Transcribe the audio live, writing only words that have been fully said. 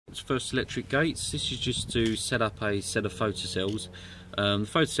First, electric gates. This is just to set up a set of photocells. The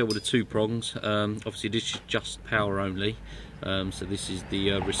photocell with the two prongs. Obviously this is just power only, so this is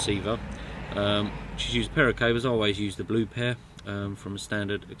the receiver. Just use a pair of cables. I always use the blue pair from a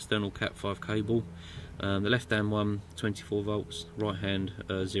standard external Cat 5 cable. The left hand one 24 volts, right hand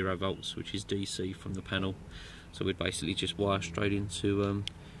 0 volts, which is DC from the panel. So we'd basically just wire straight into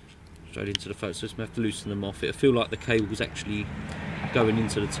the photocells. We have to loosen them off. It'll feel like the cable's actually going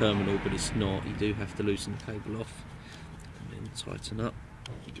into the terminal, but it's not. You do have to loosen the cable off and then tighten up.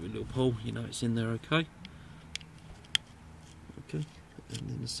 You give it a little pull, you know it's in there okay. Okay, and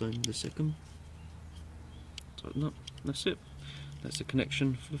then the same with the second. Tighten up, that's it. That's the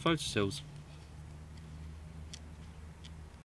connection for the photocells.